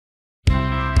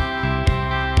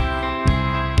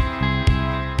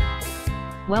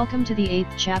Welcome to the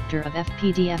 8th chapter of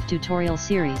FPDF tutorial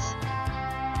series.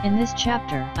 In this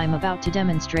chapter, I'm about to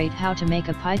demonstrate how to make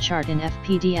a pie chart in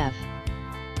FPDF.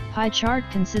 Pie chart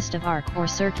consists of arc or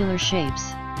circular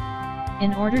shapes.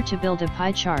 In order to build a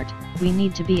pie chart, we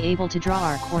need to be able to draw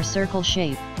arc or circle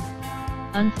shape.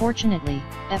 Unfortunately,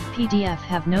 FPDF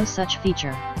have no such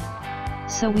feature.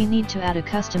 So we need to add a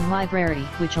custom library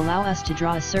which allow us to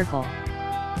draw a circle.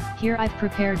 Here I've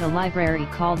prepared a library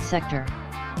called Sector.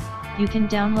 You can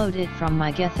download it from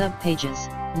my GitHub pages,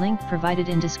 link provided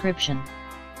in description.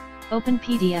 Open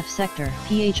PDF Sector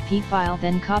PHP file,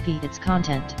 then copy its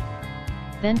content.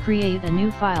 Then create a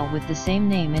new file with the same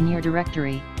name in your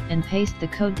directory, and paste the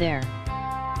code there.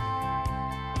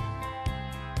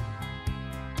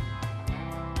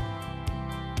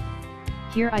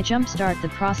 Here I jumpstart the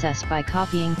process by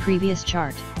copying previous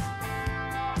chart.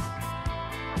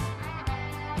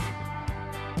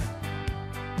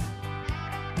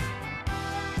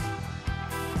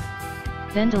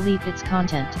 Then delete its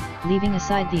content, leaving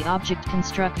aside the object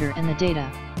constructor and the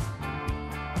data.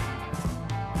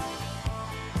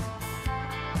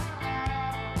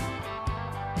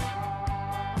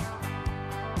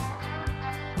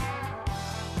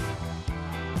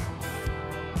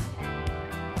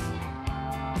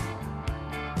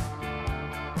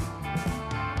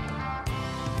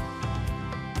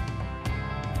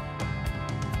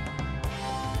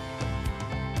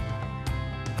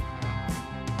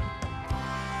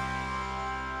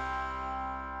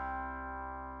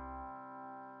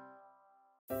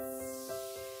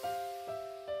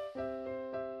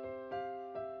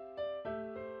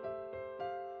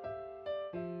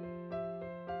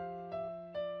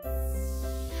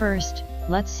 First,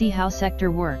 let's see how sector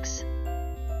works.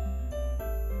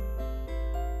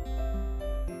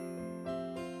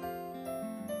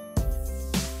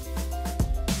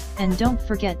 And don't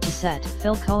forget to set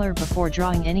fill color before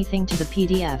drawing anything to the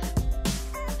PDF.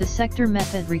 The sector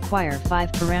method require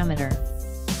 5 parameter.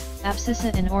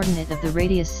 Abscissa and ordinate of the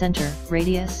radius center,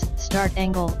 radius, start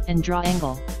angle, and draw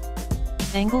angle.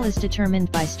 Angle is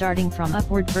determined by starting from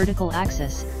upward vertical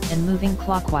axis, and moving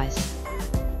clockwise.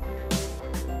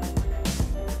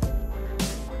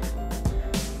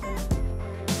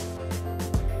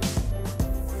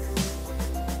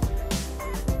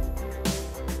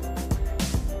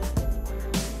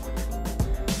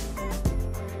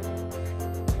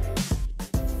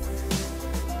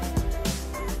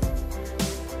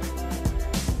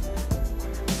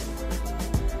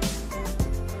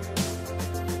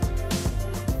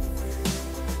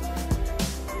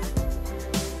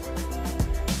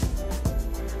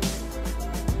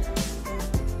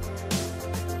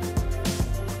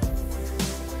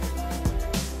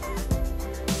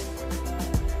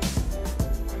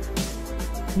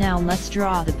 Now let's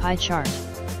draw the pie chart.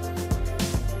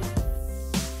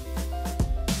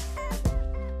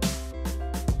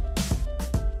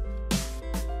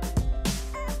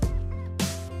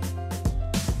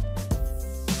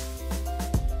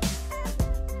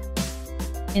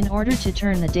 In order to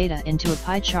turn the data into a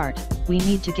pie chart, we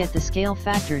need to get the scale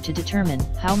factor to determine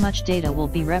how much data will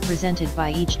be represented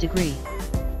by each degree.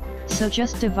 So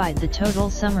just divide the total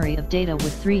summary of data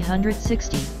with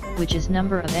 360, which is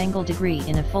number of angle degree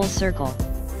in a full circle.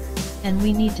 And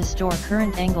we need to store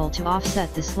current angle to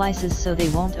offset the slices so they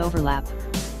won't overlap.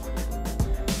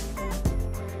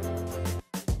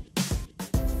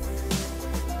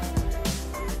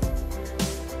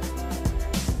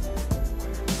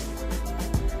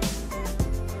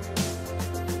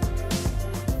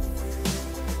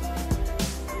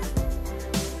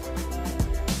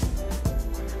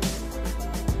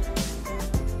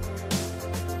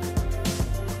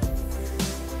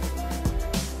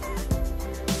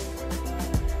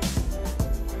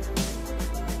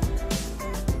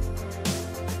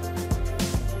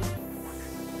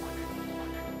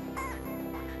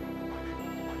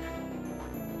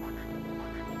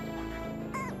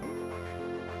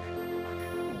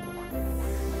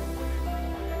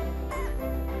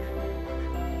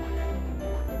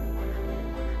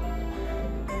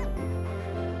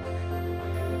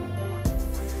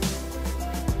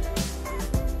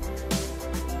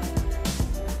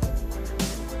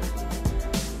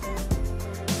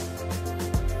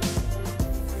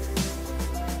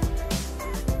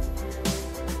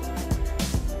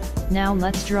 Now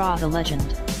let's draw the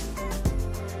legend.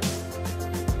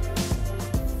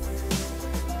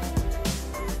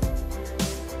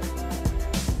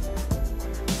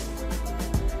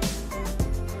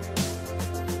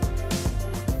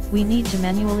 We need to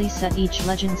manually set each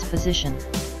legend's position.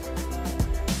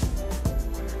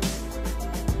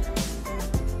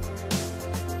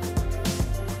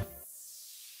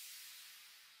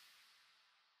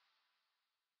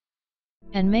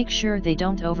 and make sure they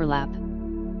don't overlap.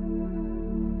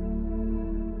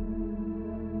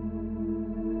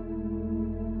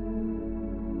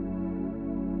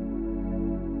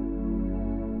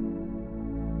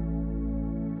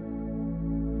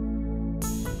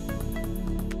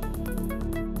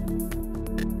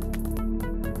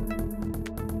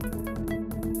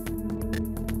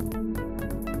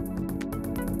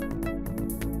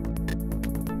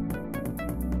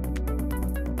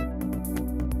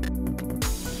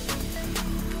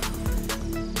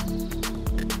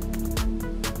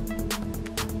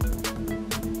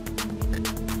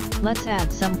 Let's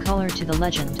add some color to the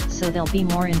legend so they'll be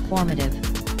more informative.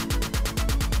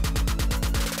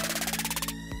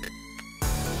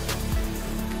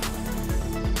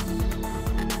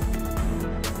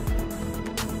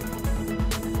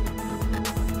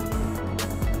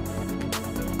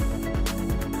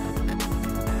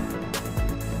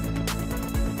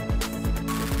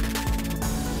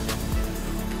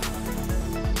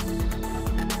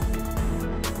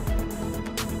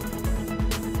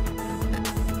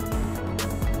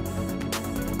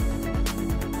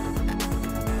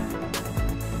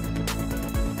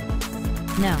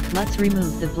 Now, let's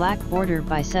remove the black border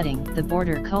by setting the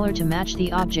border color to match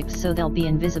the object so they'll be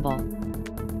invisible.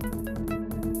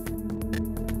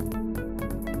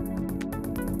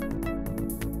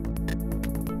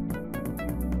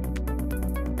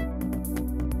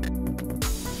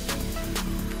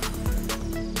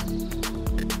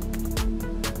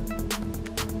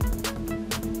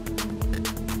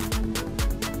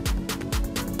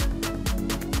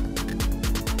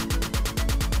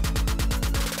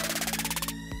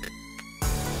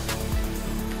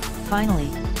 Finally,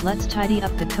 let's tidy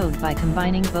up the code by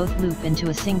combining both loop into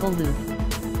a single loop.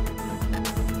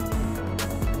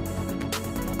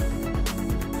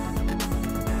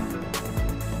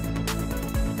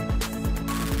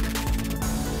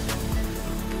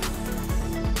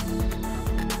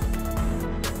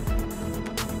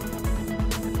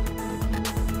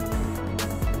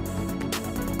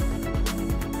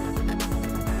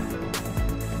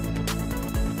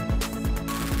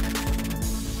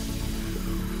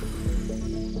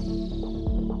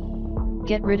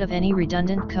 Get rid of any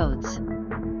redundant codes.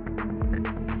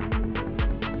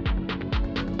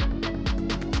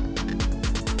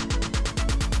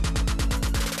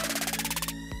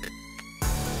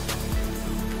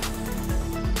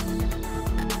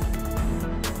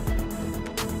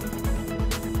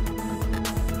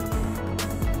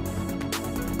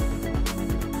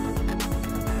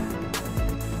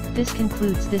 This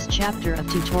concludes this chapter of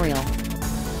tutorial.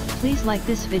 Please like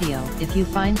this video if you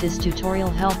find this tutorial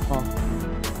helpful,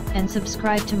 and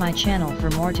subscribe to my channel for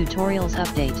more tutorials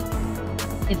update.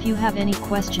 If you have any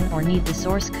question or need the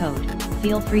source code,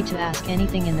 feel free to ask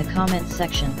anything in the comments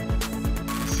section.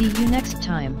 See you next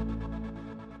time.